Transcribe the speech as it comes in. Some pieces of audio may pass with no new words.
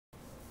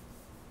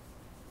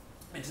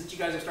And since you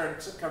guys have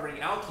started covering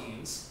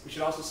alkenes, we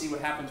should also see what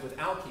happens with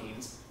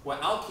alkenes. Well,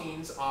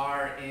 alkenes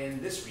are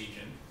in this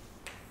region.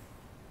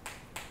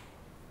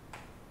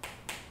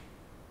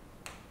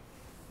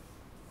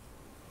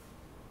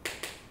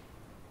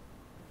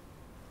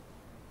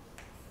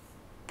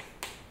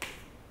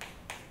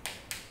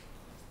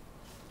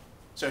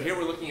 So here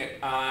we're looking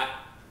at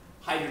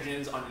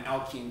hydrogens on an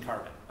alkene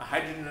carbon. A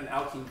hydrogen on an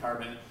alkene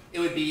carbon, it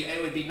would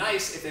be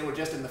nice if they were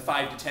just in the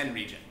 5 to 10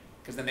 region,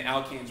 because then the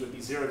alkenes would be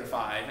 0 to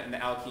 5 and the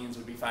alkenes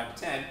would be 5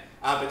 to 10.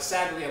 But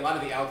sadly, a lot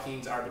of the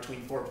alkenes are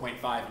between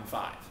 4.5 and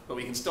 5. But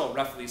we can still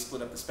roughly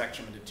split up the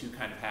spectrum into two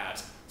kind of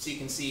halves. So you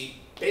can see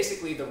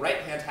basically the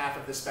right-hand half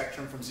of the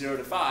spectrum from 0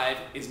 to 5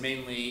 is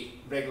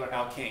mainly regular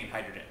alkane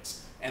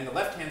hydrogens. And the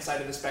left-hand side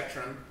of the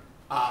spectrum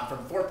from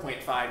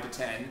 4.5 to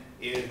 10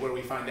 is where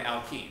we find the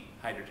alkene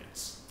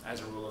hydrogens, as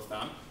a rule of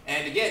thumb.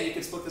 And again, you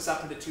could split this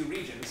up into two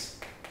regions.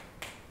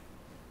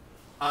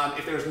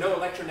 If there's no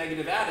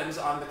electronegative atoms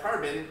on the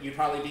carbon, you'd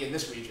probably be in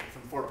this region,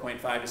 from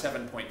 4.5 to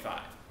 7.5.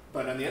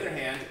 But on the other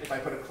hand, if I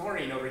put a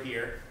chlorine over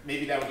here,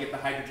 maybe that would get the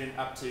hydrogen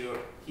up to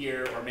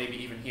here, or maybe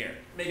even here.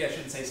 Maybe I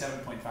shouldn't say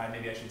 7.5,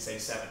 maybe I should say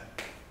 7,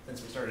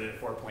 since we started at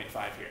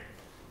 4.5 here.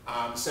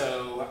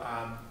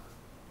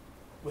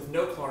 With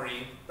no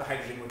chlorine, the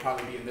hydrogen would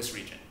probably be in this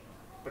region.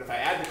 But if I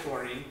add the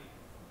chlorine,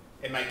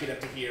 it might get up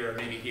to here or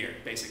maybe here,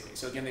 basically.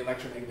 So again, the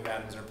electronegative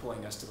atoms are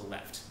pulling us to the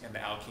left in the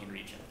alkene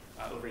region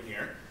over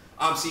here.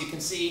 So you can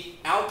see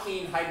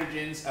alkene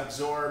hydrogens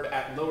absorb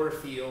at lower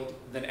field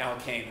than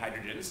alkane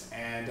hydrogens.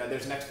 And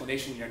there's an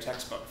explanation in your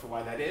textbook for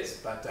why that is,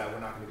 but we're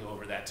not going to go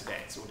over that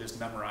today. So we'll just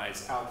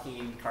memorize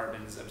alkene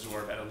carbons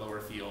absorb at a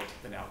lower field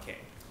than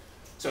alkane.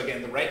 So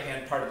again, the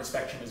right-hand part of the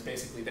spectrum is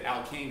basically the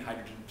alkane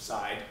hydrogen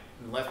side,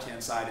 and the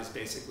left-hand side is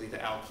basically the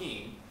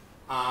alkene.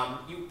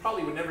 You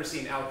probably would never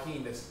see an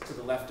alkene that's to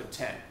the left of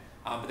 10,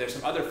 but there's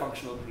some other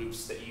functional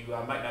groups that you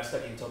might not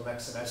study until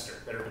next semester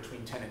that are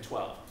between 10 and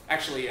 12.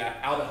 Actually,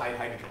 aldehyde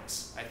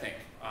hydrogens, I think,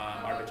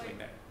 are between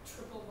there.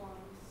 Triple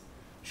bonds.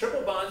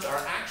 Triple bonds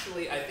are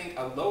actually, I think,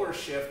 a lower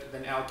shift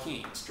than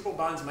alkenes. Triple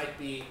bonds might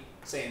be,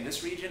 say, in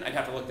this region. I'd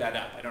have to look that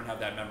up. I don't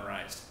have that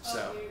memorized. Oh, so.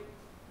 that's weird.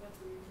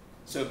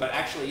 So, but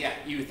actually, yeah,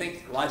 you would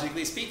think,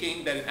 logically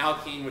speaking, that an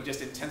alkene would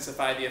just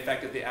intensify the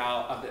effect of the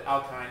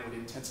alkyne would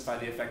intensify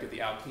the effect of the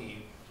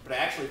alkene. But I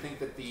actually think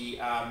that the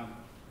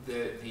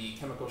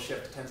chemical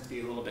shift tends to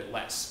be a little bit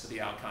less for the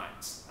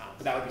alkynes.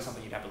 But that would be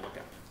something you'd have to look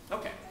up.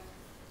 Okay.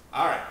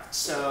 All right.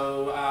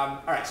 So,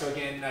 So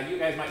again, you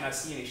guys might not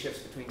see any shifts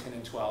between 10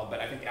 and 12, but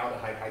I think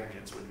aldehyde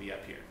hydrogens would be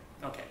up here.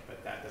 Okay,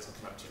 but that doesn't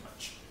come up too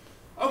much.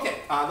 Okay,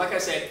 like I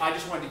said, I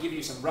just wanted to give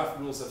you some rough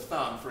rules of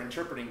thumb for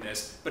interpreting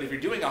this, but if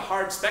you're doing a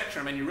hard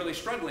spectrum and you're really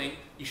struggling,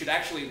 you should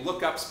actually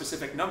look up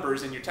specific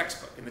numbers in your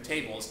textbook, in the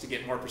tables, to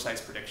get more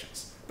precise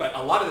predictions. But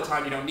a lot of the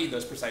time you don't need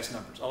those precise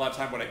numbers. A lot of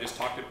the time what I just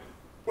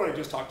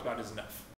talked about is enough.